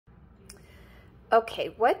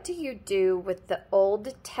Okay, what do you do with the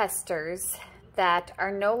old testers that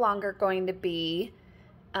are no longer going to be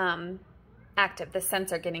active? The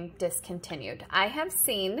scents are getting discontinued. I have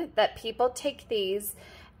seen that people take these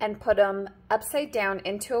and put them upside down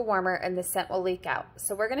into a warmer and the scent will leak out.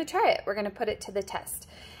 So we're gonna try it. We're gonna put it to the test.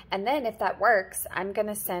 And then if that works, I'm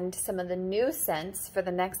gonna send some of the new scents for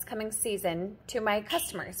the next coming season to my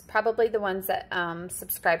customers, probably the ones that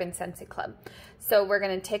subscribe in SCENTSY Club. So we're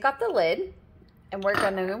gonna take off the lid and we're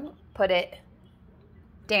gonna put it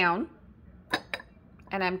down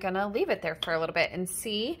and I'm gonna leave it there for a little bit and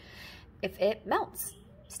see if it melts.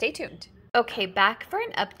 Stay tuned. Okay, back for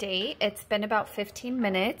an update. It's been about 15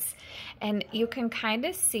 minutes and you can kind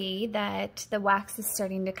of see that the wax is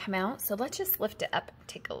starting to come out. So let's just lift it up and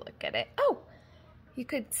take a look at it. Oh, you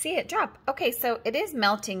could see it drop. Okay, so it is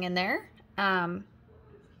melting in there.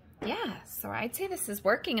 Yeah, so I'd say this is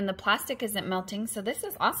working and the plastic isn't melting. So this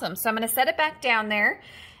is awesome. So I'm gonna set it back down there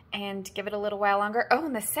and give it a little while longer. Oh,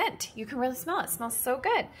 and the scent, you can really smell it. It smells so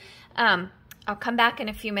good. I'll come back in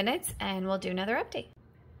a few minutes and we'll do another update.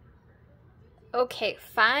 Okay,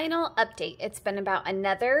 final update. It's been about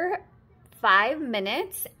another 5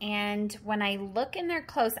 minutes, and when I look in there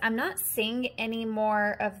close, I'm not seeing any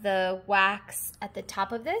more of the wax at the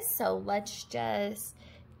top of this, so let's just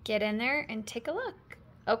get in there and take a look.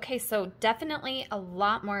 Okay, so definitely a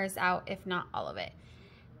lot more is out, if not all of it.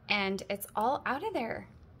 And it's all out of there.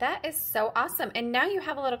 That is so awesome. And now you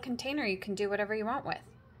have a little container you can do whatever you want with.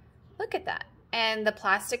 Look at that. And the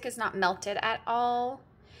plastic is not melted at all.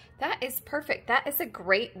 That is perfect. That is a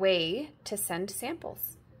great way to send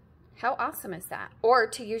samples. How awesome is that? Or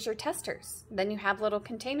to use your testers. Then you have little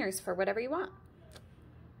containers for whatever you want.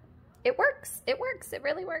 It works. It works. It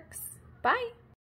really works. Bye.